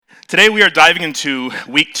Today we are diving into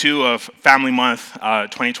week 2 of Family Month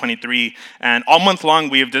 2023, and all month long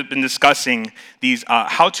we have been discussing these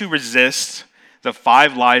how to resist the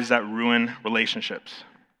 5 lies that ruin relationships.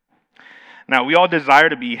 Now, we all desire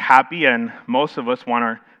to be happy, and most of us want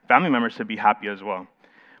our family members to be happy as well.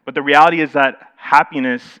 But the reality is that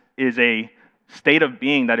happiness is a state of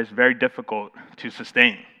being that is very difficult to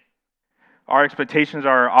sustain. Our expectations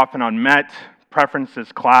are often unmet,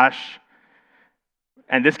 preferences clash,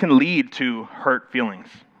 and this can lead to hurt feelings.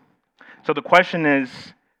 So the question is,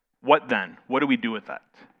 what then? What do we do with that?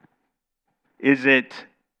 Is it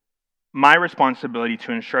my responsibility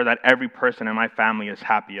to ensure that every person in my family is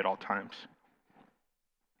happy at all times?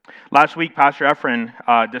 Last week, Pastor Efren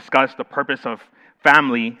discussed the purpose of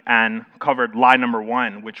family and covered lie number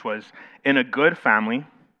 1, which was, in a good family,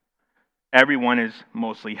 everyone is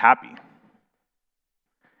mostly happy.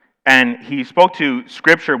 And he spoke to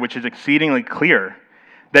scripture, which is exceedingly clear,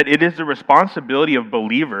 that it is the responsibility of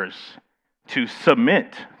believers to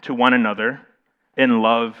submit to one another in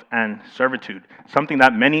love and servitude, something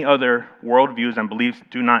that many other worldviews and beliefs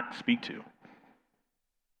do not speak to.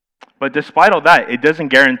 But despite all that, it doesn't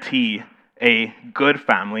guarantee a good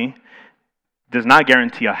family, does not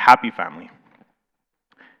guarantee a happy family.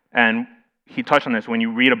 And he touched on this when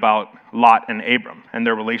you read about Lot and Abram and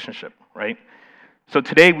their relationship, right? So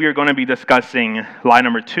today we are going to be discussing lie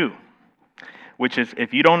number 2, which is,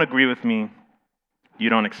 if you don't agree with me, you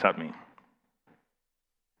don't accept me.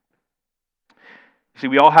 See,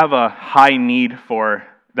 we all have a high need for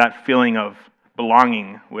that feeling of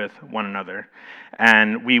belonging with one another,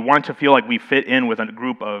 and we want to feel like we fit in with a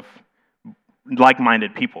group of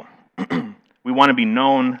like-minded people. We want to be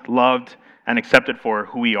known, loved, and accepted for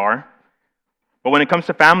who we are. But when it comes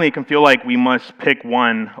to family, it can feel like we must pick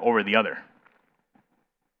one over the other.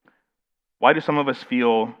 Why do some of us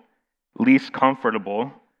feel least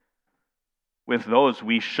comfortable with those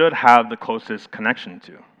we should have the closest connection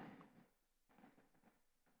to?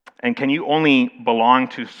 And can you only belong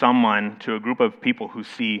to someone, to a group of people who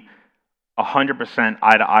see 100%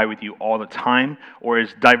 eye to eye with you all the time? Or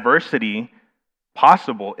is diversity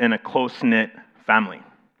possible in a close-knit family?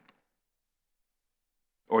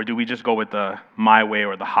 Or do we just go with the my way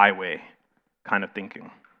or the highway kind of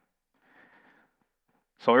thinking?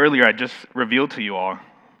 So earlier I just revealed to you all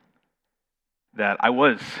that I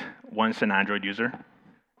was once an Android user,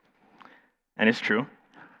 and it's true.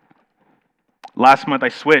 Last month I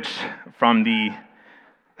switched from the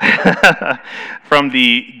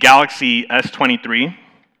Galaxy S23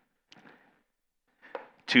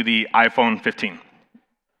 to the iPhone 15.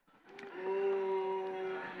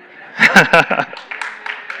 I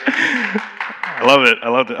love it. I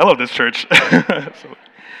love this church.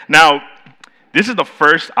 Now, this is the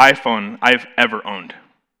first iPhone I've ever owned,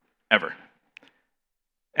 ever.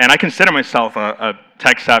 And I consider myself a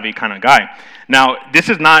tech-savvy kind of guy. Now, this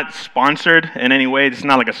is not sponsored in any way. This is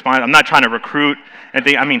not like a sponsor. I'm not trying to recruit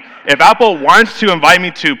anything. I mean, if Apple wants to invite me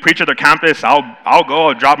to preach at their campus, I'll go.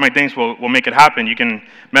 I'll drop my things. We'll make it happen. You can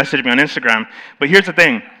message me on Instagram. But here's the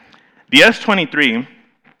thing. The S23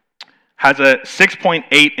 has a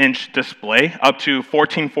 6.8-inch display up to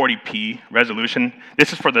 1440p resolution.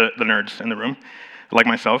 This is for the nerds in the room, like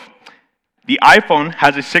myself. The iPhone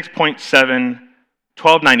has a 6.7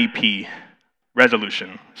 1290p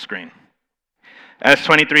resolution screen.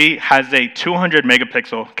 S23 has a 200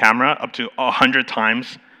 megapixel camera up to 100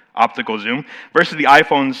 times optical zoom versus the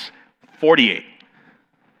iPhone's 48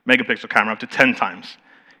 megapixel camera up to 10 times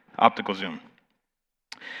optical zoom.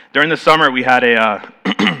 During the summer, we had a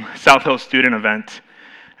South Hill student event,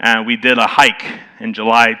 and we did a hike in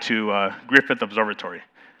July to Griffith Observatory.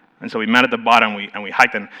 And so we met at the bottom and we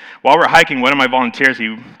hiked. And while we're hiking, one of my volunteers,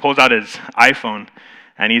 he pulls out his iPhone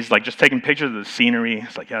and he's like just taking pictures of the scenery.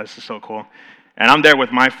 It's like, yeah, this is so cool. And I'm there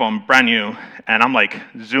with my phone, brand new, and I'm like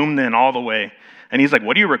zoomed in all the way. And he's like,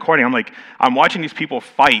 what are you recording? I'm like, I'm watching these people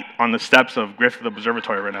fight on the steps of Griffith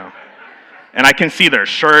Observatory right now. And I can see their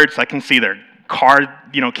shirts, I can see their car,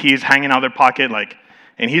 keys hanging out of their pocket, like,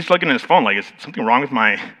 and he's looking at his phone like, is something wrong with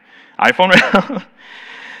my iPhone right now?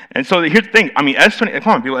 And so here's the thing. I mean,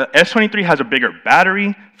 S23 has a bigger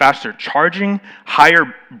battery, faster charging,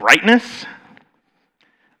 higher brightness.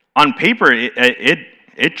 On paper,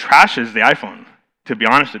 it trashes the iPhone, to be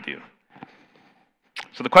honest with you.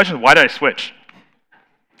 So the question is, why did I switch?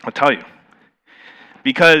 I'll tell you.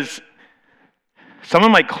 Because some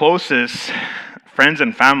of my closest friends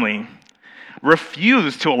and family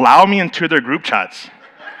refuse to allow me into their group chats.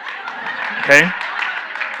 Okay?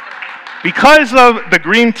 Because of the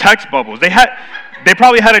green text bubbles. They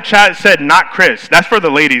probably had a chat that said, not Chris. That's for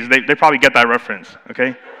the ladies. They probably get that reference,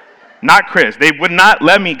 okay? Not Chris. They would not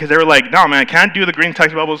let me because they were like, no, man, I can't do the green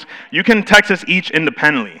text bubbles. You can text us each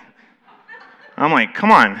independently. I'm like,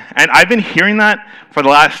 come on. And I've been hearing that for the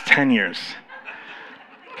last 10 years.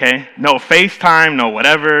 Okay? No FaceTime, no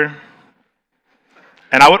whatever.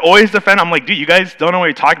 And I would always defend, I'm like, dude, you guys don't know what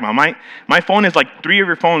you're talking about. My phone is like 3 of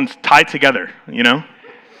your phones tied together, you know?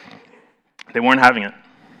 They weren't having it.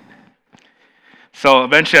 So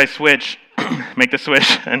eventually I make the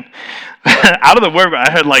switch, and out of the work,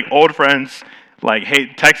 I had like old friends like, hey,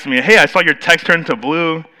 text me, hey, I saw your text turn to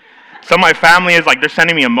blue. Some of my family is like, they're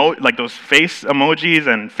sending me like those face emojis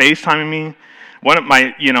and FaceTiming me. One of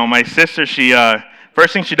my sister, she,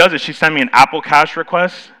 first thing she does is she sent me an Apple Cash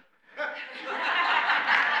request.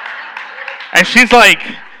 And she's like,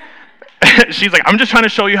 I'm just trying to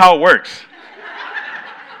show you how it works.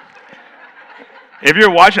 If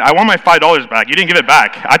you're watching, I want my $5 back. You didn't give it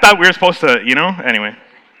back. I thought we were supposed to, anyway.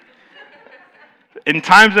 In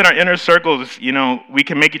times in our inner circles, we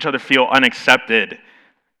can make each other feel unaccepted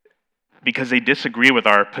because they disagree with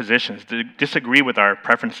our positions, they disagree with our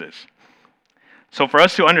preferences. So for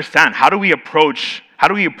us to understand, how do we approach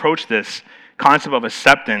this concept of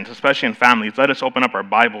acceptance, especially in families? Let us open up our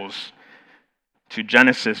Bibles to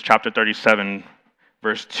Genesis chapter 37,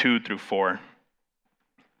 verse 2 through 4.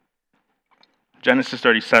 Genesis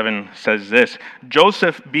 37 says this: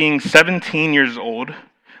 Joseph, being 17 years old,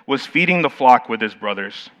 was feeding the flock with his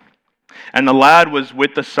brothers. And the lad was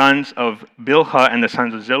with the sons of Bilhah and the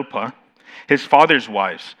sons of Zilpah, his father's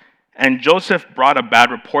wives. And Joseph brought a bad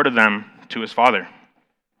report of them to his father.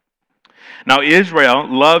 Now Israel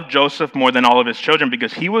loved Joseph more than all of his children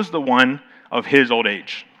because he was the one of his old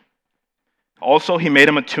age. Also, he made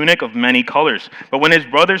him a tunic of many colors. But when his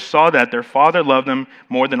brothers saw that their father loved him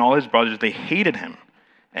more than all his brothers, they hated him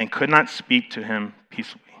and could not speak to him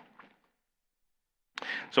peaceably.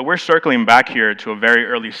 So we're circling back here to a very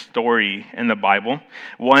early story in the Bible,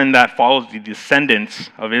 one that follows the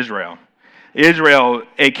descendants of Israel. Israel,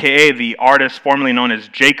 aka the artist formerly known as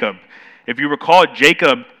Jacob. If you recall,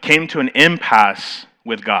 Jacob came to an impasse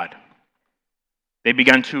with God. They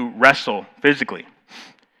began to wrestle physically.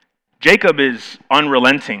 Jacob is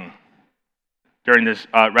unrelenting during this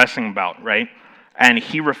wrestling bout, right? And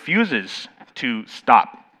he refuses to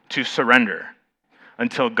stop, to surrender,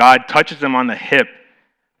 until God touches him on the hip,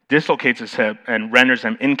 dislocates his hip, and renders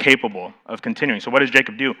him incapable of continuing. So what does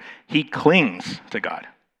Jacob do? He clings to God,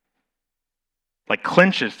 like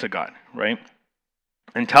clinches to God, right?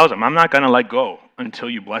 And tells him, I'm not going to let go until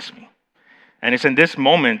you bless me. And it's in this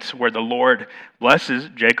moment where the Lord blesses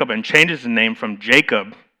Jacob and changes the name from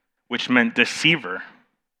Jacob, which meant deceiver,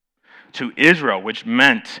 to Israel, which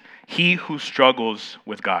meant he who struggles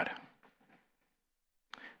with God.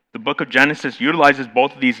 The book of Genesis utilizes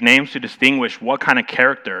both of these names to distinguish what kind of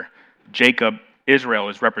character Jacob, Israel,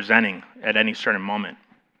 is representing at any certain moment.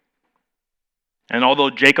 And although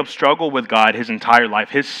Jacob struggled with God his entire life,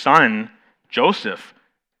 his son, Joseph,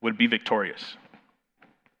 would be victorious.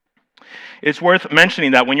 It's worth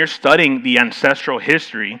mentioning that when you're studying the ancestral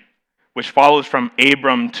history, which follows from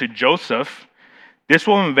Abram to Joseph, this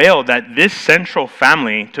will unveil that this central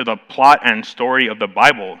family to the plot and story of the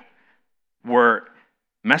Bible were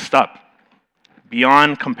messed up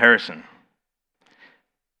beyond comparison.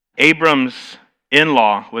 Abram's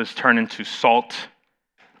in-law was turned into salt.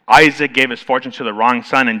 Isaac gave his fortune to the wrong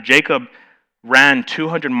son, and Jacob ran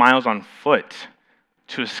 200 miles on foot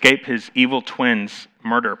to escape his evil twin's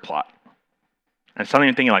murder plot. And suddenly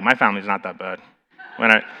you're thinking, like, my family's not that bad. When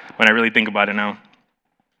I really think about it now.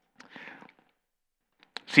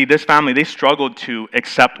 See, this family, they struggled to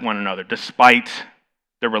accept one another despite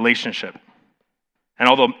their relationship. And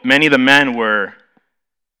although many of the men were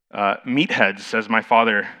meatheads, as my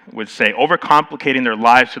father would say, overcomplicating their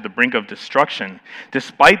lives to the brink of destruction,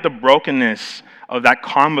 despite the brokenness of that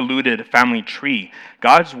convoluted family tree,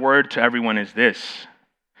 God's word to everyone is this: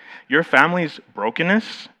 your family's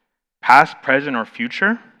brokenness, past, present, or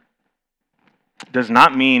future, does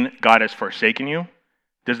not mean God has forsaken you,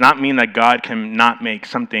 does not mean that God cannot make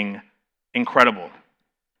something incredible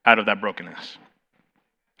out of that brokenness.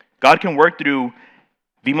 God can work through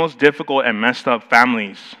the most difficult and messed up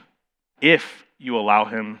families if you allow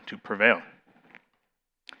him to prevail.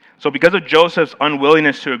 So because of Joseph's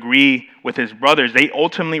unwillingness to agree with his brothers, they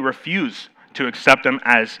ultimately refuse to accept him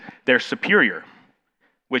as their superior,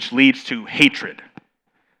 which leads to hatred.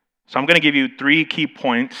 So I'm going to give you 3 key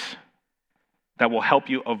points that will help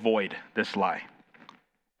you avoid this lie.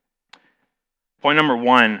 Point number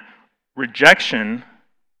 1, rejection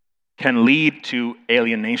can lead to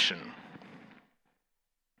alienation.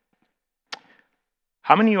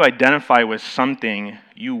 How many of you identify with something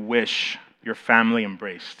you wish your family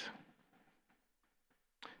embraced?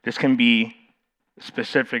 This can be a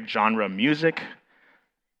specific genre of music,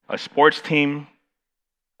 a sports team,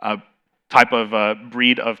 a type of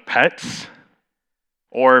breed of pets,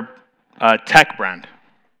 or a tech brand.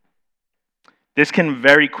 This can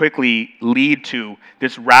very quickly lead to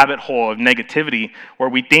this rabbit hole of negativity where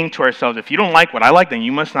we think to ourselves, if you don't like what I like, then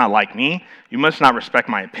you must not like me, you must not respect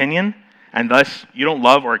my opinion, and thus you don't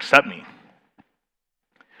love or accept me.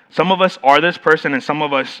 Some of us are this person, and some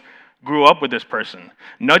of us grew up with this person.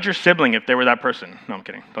 Nudge your sibling if they were that person. No, I'm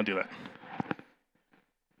kidding. Don't do that.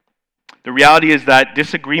 The reality is that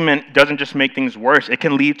disagreement doesn't just make things worse. It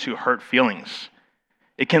can lead to hurt feelings.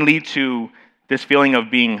 It can lead to this feeling of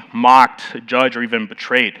being mocked, judged, or even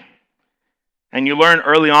betrayed. And you learn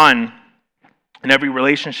early on in every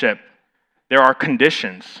relationship, there are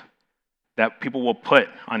conditions that people will put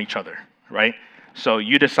on each other, right? So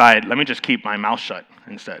you decide, let me just keep my mouth shut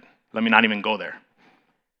instead. Let me not even go there.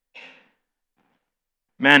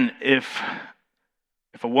 Man, if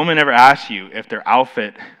a woman ever asks you if their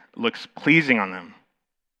outfit looks pleasing on them,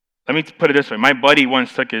 let me put it this way. My buddy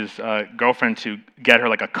once took his girlfriend to get her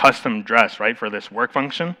like a custom dress, right, for this work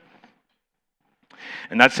function.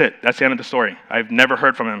 And that's it. That's the end of the story. I've never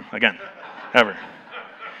heard from him again, ever.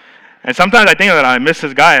 And sometimes I think that I miss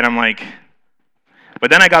this guy, and I'm like,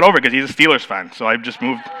 but then I got over it because he's a Steelers fan, so I've just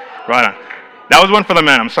moved right on. That was one for the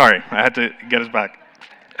men. I'm sorry. I had to get us back.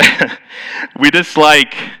 We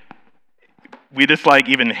dislike,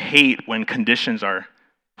 even hate when conditions are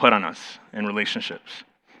put on us in relationships.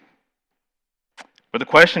 But the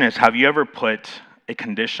question is, have you ever put a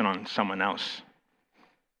condition on someone else?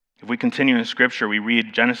 If we continue in Scripture, we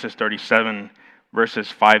read Genesis 37, verses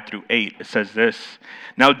 5 through 8. It says this,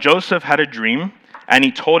 "Now Joseph had a dream, and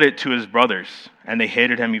he told it to his brothers, and they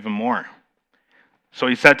hated him even more. So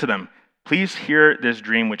he said to them, 'Please hear this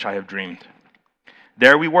dream which I have dreamed.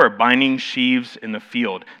 There we were, binding sheaves in the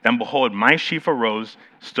field. Then behold, my sheaf arose,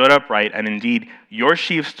 stood upright, and indeed your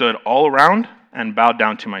sheaf stood all around and bowed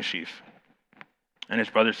down to my sheaf.' And his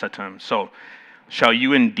brothers said to him, 'So shall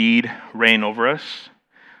you indeed reign over us?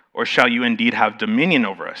 Or shall you indeed have dominion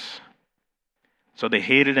over us?' So they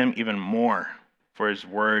hated him even more for his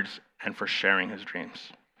words and for sharing his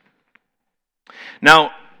dreams."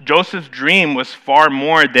 Now, Joseph's dream was far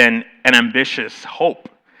more than an ambitious hope.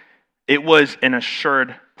 It was an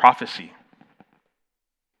assured prophecy.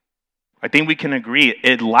 I think we can agree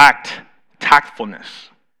it lacked tactfulness.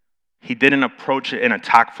 He didn't approach it in a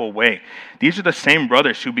tactful way. These are the same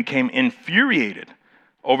brothers who became infuriated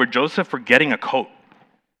over Joseph for getting a coat.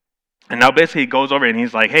 And now basically he goes over and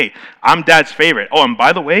he's like, "Hey, I'm dad's favorite. Oh, and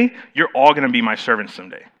by the way, you're all going to be my servants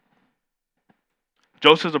someday."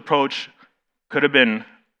 Joseph's approach could have been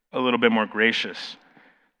a little bit more gracious,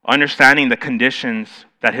 understanding the conditions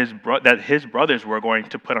that his brothers were going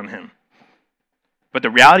to put on him. But the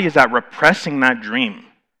reality is that repressing that dream,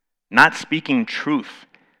 not speaking truth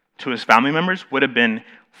to his family members, would have been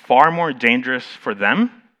far more dangerous for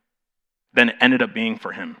them than it ended up being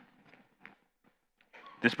for him.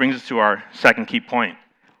 This brings us to our second key point.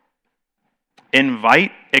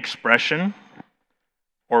 Invite expression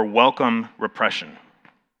or welcome repression.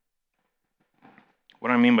 What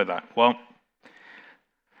do I mean by that? Well,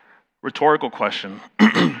 rhetorical question.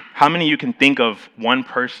 How many of you can think of one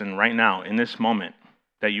person right now in this moment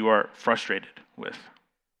that you are frustrated with?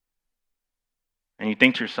 And you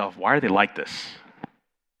think to yourself, why are they like this?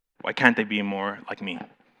 Why can't they be more like me?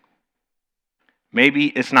 Maybe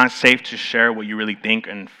it's not safe to share what you really think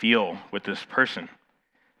and feel with this person.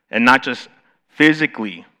 And not just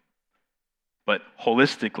physically, but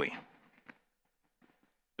holistically.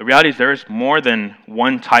 The reality is there is more than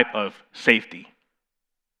one type of safety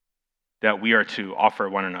that we are to offer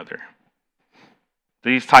one another.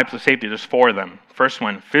 These types of safety, there's four of them. First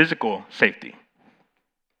one, physical safety.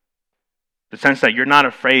 The sense that you're not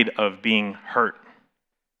afraid of being hurt.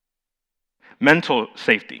 Mental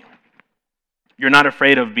safety. You're not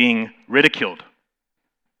afraid of being ridiculed.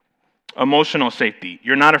 Emotional safety.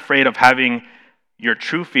 You're not afraid of having your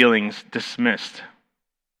true feelings dismissed.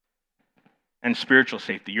 And spiritual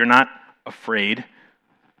safety. You're not afraid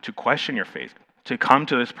to question your faith, to come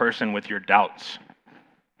to this person with your doubts,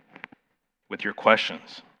 with your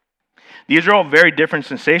questions. These are all very different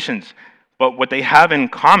sensations, but what they have in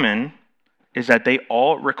common is that they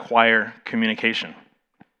all require communication.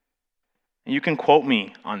 And you can quote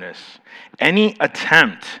me on this. Any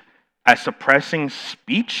attempt at suppressing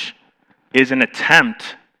speech is an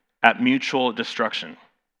attempt at mutual destruction.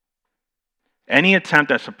 Any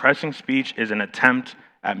attempt at suppressing speech is an attempt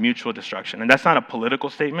at mutual destruction. And that's not a political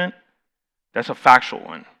statement, that's a factual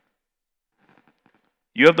one.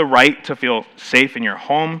 You have the right to feel safe in your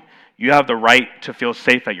home. You have the right to feel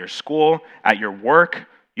safe at your school, at your work.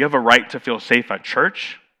 You have a right to feel safe at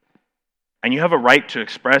church. And you have a right to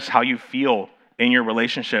express how you feel in your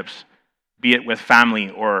relationships, be it with family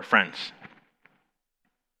or friends.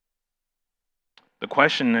 The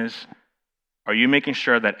question is, are you making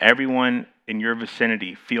sure that everyone in your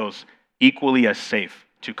vicinity feels equally as safe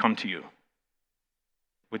to come to you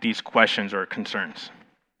with these questions or concerns?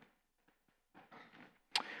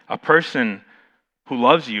 A person who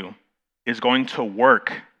loves you is going to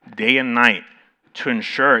work day and night to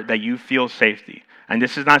ensure that you feel safety. And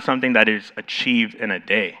this is not something that is achieved in a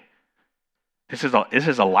day. This is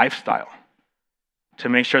a lifestyle to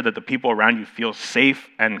make sure that the people around you feel safe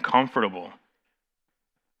and comfortable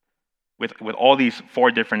with all these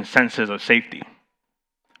 4 different senses of safety.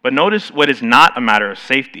 But notice what is not a matter of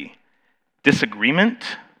safety: disagreement,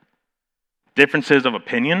 differences of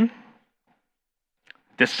opinion,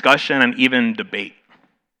 discussion, and even debate.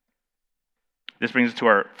 This brings us to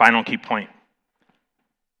our final key point.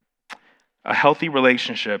 A healthy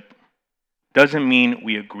relationship doesn't mean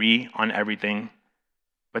we agree on everything,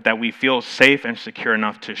 but that we feel safe and secure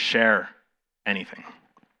enough to share anything.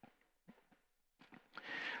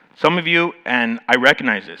 Some of you, and I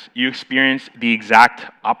recognize this, you experience the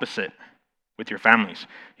exact opposite with your families.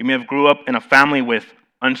 You may have grew up in a family with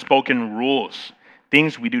unspoken rules,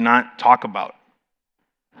 things we do not talk about.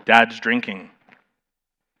 Dad's drinking,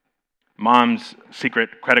 mom's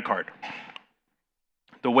secret credit card.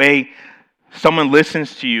 The way someone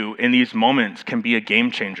listens to you in these moments can be a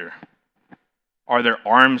game changer. Are their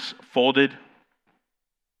arms folded?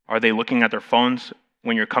 Are they looking at their phones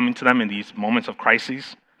when you're coming to them in these moments of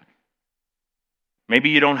crises? Maybe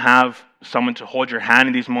you don't have someone to hold your hand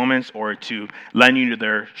in these moments or to lend you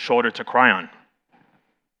their shoulder to cry on.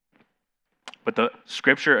 But the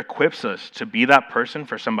scripture equips us to be that person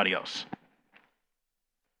for somebody else.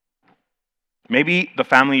 Maybe the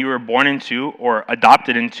family you were born into or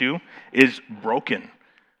adopted into is broken,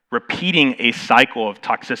 repeating a cycle of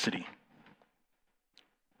toxicity.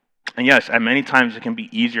 And yes, at many times it can be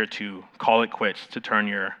easier to call it quits, to turn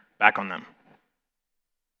your back on them.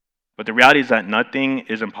 But the reality is that nothing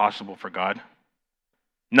is impossible for God.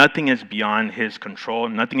 Nothing is beyond His control.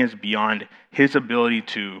 Nothing is beyond His ability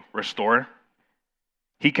to restore.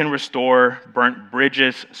 He can restore burnt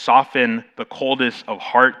bridges, soften the coldest of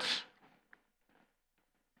hearts.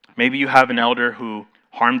 Maybe you have an elder who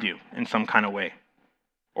harmed you in some kind of way,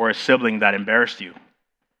 or a sibling that embarrassed you.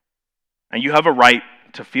 And you have a right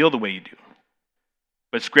to feel the way you do.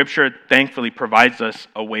 But Scripture thankfully provides us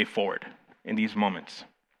a way forward in these moments.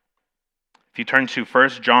 If you turn to 1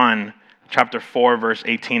 John chapter 4, verse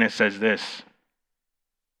 18, it says this: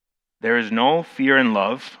 "There is no fear in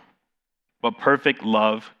love, but perfect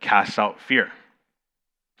love casts out fear,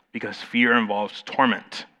 because fear involves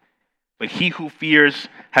torment. But he who fears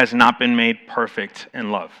has not been made perfect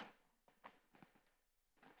in love."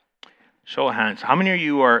 Show of hands. How many of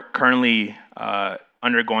you are currently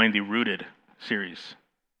undergoing the Rooted series?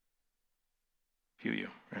 A few of you.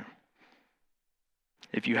 Yeah.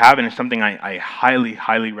 If you haven't, it's something I highly,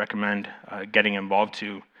 highly recommend getting involved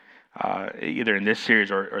to, either in this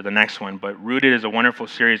series or the next one. But Rooted is a wonderful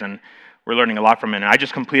series, and we're learning a lot from it. And I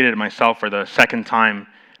just completed it myself for the second time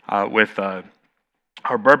with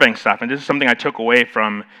our Burbank staff. And this is something I took away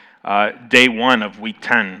from day 1 of week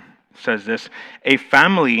 10. It says this: "A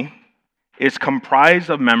family is comprised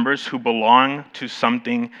of members who belong to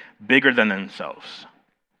something bigger than themselves.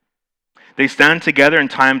 They stand together in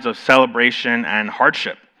times of celebration and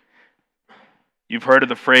hardship." You've heard of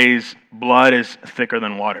the phrase, blood is thicker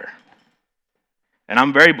than water. And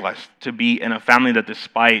I'm very blessed to be in a family that,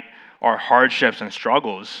 despite our hardships and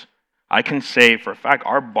struggles, I can say for a fact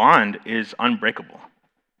our bond is unbreakable.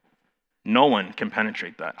 No one can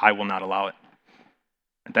penetrate that. I will not allow it.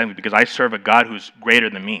 And thank you, because I serve a God who's greater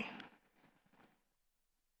than me.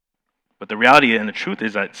 But the reality and the truth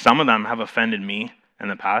is that some of them have offended me in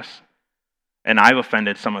the past, and I've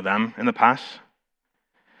offended some of them in the past.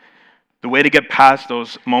 The way to get past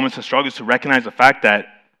those moments of struggle is to recognize the fact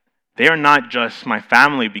that they are not just my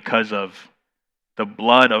family because of the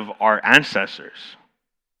blood of our ancestors.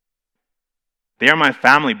 They are my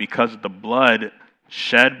family because of the blood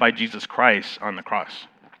shed by Jesus Christ on the cross.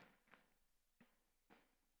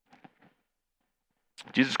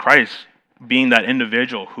 Jesus Christ being that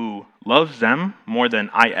individual who loves them more than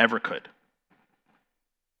I ever could.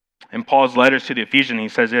 In Paul's letters to the Ephesians, he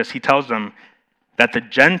says this: he tells them that the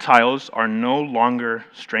Gentiles are no longer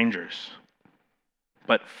strangers,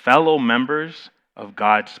 but fellow members of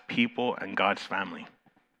God's people and God's family.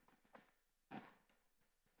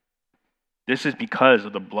 This is because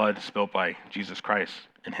of the blood spilled by Jesus Christ.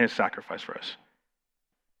 in his sacrifice for us.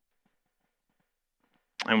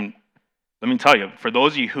 And let me tell you, for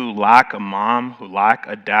those of you who lack a mom, who lack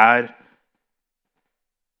a dad,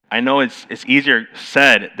 I know it's easier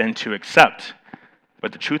said than to accept,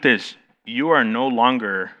 but the truth is, you are no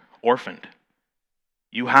longer orphaned.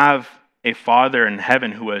 You have a Father in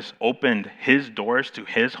heaven who has opened his doors to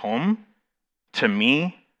his home, to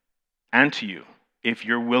me, and to you, if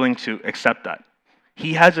you're willing to accept that.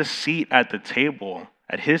 He has a seat at the table,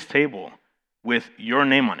 at his table, with your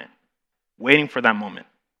name on it, waiting for that moment.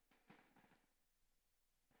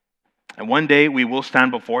 And one day we will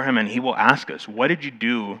stand before him and he will ask us, what did you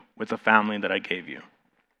do with the family that I gave you?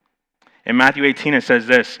 In Matthew 18 it says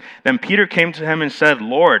this, then Peter came to him and said,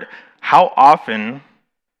 Lord, how often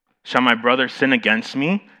shall my brother sin against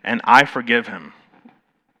me and I forgive him?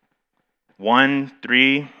 1,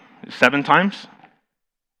 3, 7 times?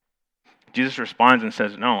 Jesus responds and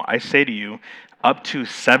says, no, I say to you, up to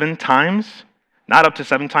 7 times, not up to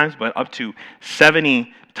 7 times, but up to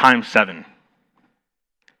 70 times 7.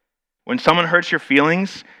 When someone hurts your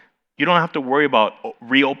feelings, you don't have to worry about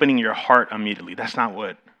reopening your heart immediately. That's not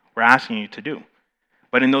what we're asking you to do.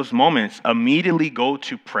 But in those moments, immediately go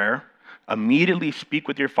to prayer, immediately speak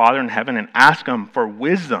with your Father in heaven and ask him for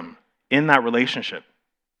wisdom in that relationship.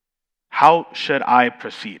 How should I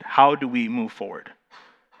proceed? How do we move forward?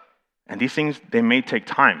 And these things, they may take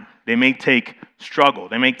time. They may take struggle.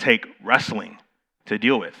 They may take wrestling to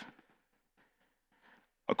deal with.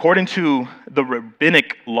 According to the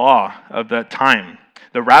rabbinic law of that time,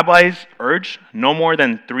 the rabbis urged no more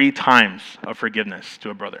than 3 times of forgiveness to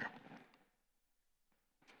a brother.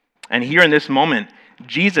 And here in this moment,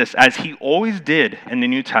 Jesus, as he always did in the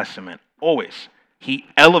New Testament, always, he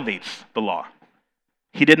elevates the law.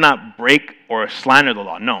 He did not break or slander the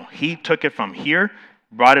law. No, he took it from here,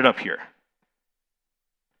 brought it up here.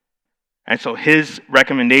 And so his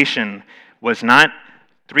recommendation was not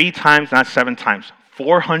 3 times, not 7 times,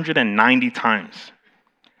 490 times.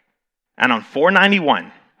 And on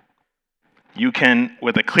 491, you can,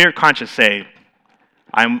 with a clear conscience, say,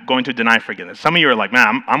 I'm going to deny forgiveness. Some of you are like,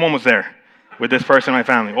 man, I'm almost there with this person in my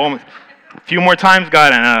family. Almost. A few more times,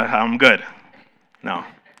 God, and I'm good. No.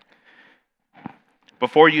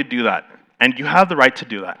 Before you do that, and you have the right to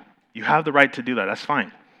do that. You have the right to do that. That's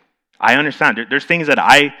fine. I understand. There's things that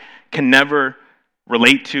I can never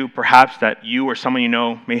relate to, perhaps that you or someone you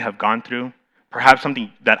know may have gone through. Perhaps something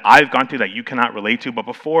that I've gone through that you cannot relate to. But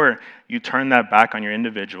before you turn that back on your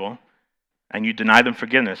individual and you deny them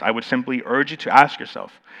forgiveness, I would simply urge you to ask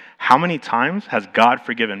yourself, how many times has God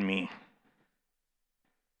forgiven me?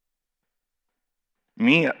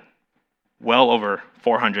 Me, well over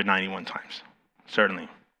 491 times, certainly.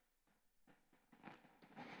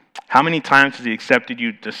 How many times has he accepted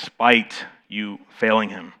you despite you failing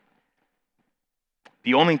him?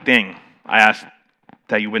 The only thing I ask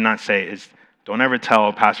that you would not say is, don't ever tell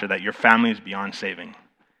a pastor that your family is beyond saving.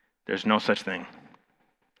 There's no such thing.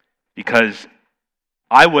 Because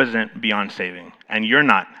I wasn't beyond saving, and you're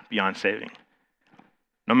not beyond saving.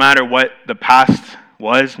 No matter what the past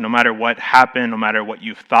was, no matter what happened, no matter what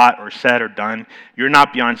you've thought or said or done, you're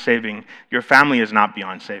not beyond saving. Your family is not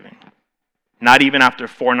beyond saving. Not even after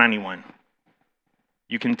 491.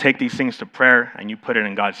 You can take these things to prayer and you put it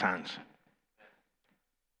in God's hands.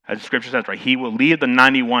 As the scripture says, right, he will leave the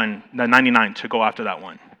 99 to go after that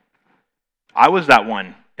one. I was that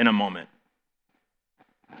one in a moment.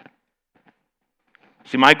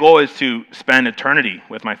 See, my goal is to spend eternity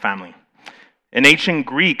with my family. In ancient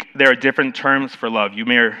Greek, there are different terms for love. You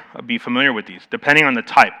may be familiar with these, depending on the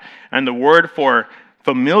type. And the word for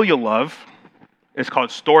familial love is called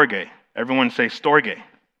storge. Everyone say storge.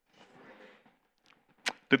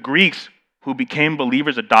 The Greeks who became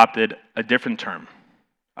believers adopted a different term,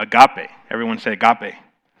 agape. Everyone say agape.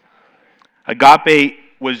 Agape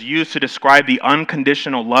was used to describe the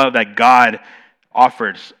unconditional love that God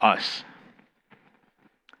offers us.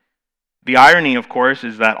 The irony, of course,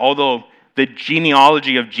 is that although the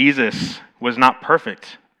genealogy of Jesus was not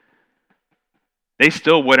perfect, they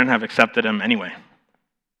still wouldn't have accepted him anyway.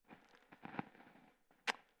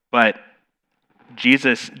 But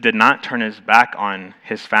Jesus did not turn his back on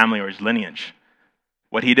his family or his lineage.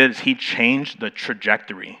 What he did is he changed the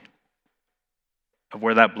trajectory of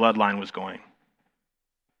where that bloodline was going.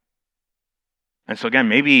 And so again,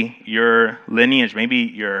 maybe your lineage, maybe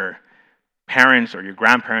your parents or your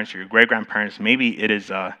grandparents or your great-grandparents, maybe it is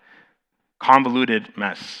a convoluted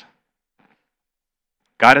mess.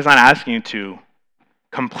 God is not asking you to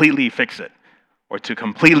completely fix it or to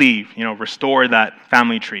completely, restore that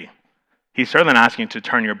family tree. He's certainly not asking you to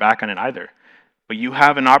turn your back on it either. But you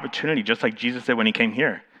have an opportunity, just like Jesus did when he came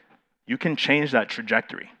here. you can change that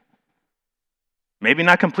trajectory. Maybe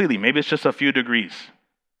not completely, maybe it's just a few degrees.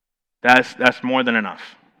 That's more than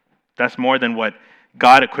enough. That's more than what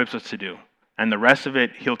God equips us to do. And the rest of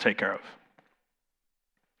it, he'll take care of.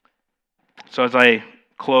 So as I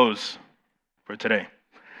close for today,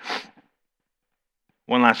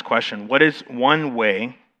 one last question. What is one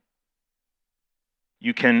way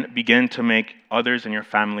you can begin to make others in your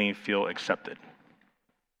family feel accepted?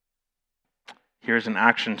 Here's an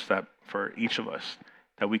action step for each of us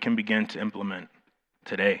that we can begin to implement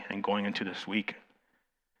today and going into this week.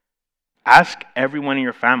 Ask everyone in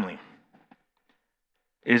your family,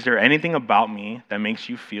 is there anything about me that makes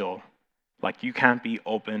you feel like you can't be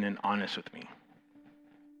open and honest with me?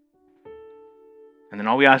 And then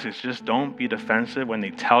all we ask is just don't be defensive when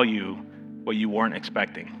they tell you what you weren't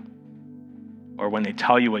expecting, or when they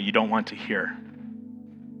tell you what you don't want to hear.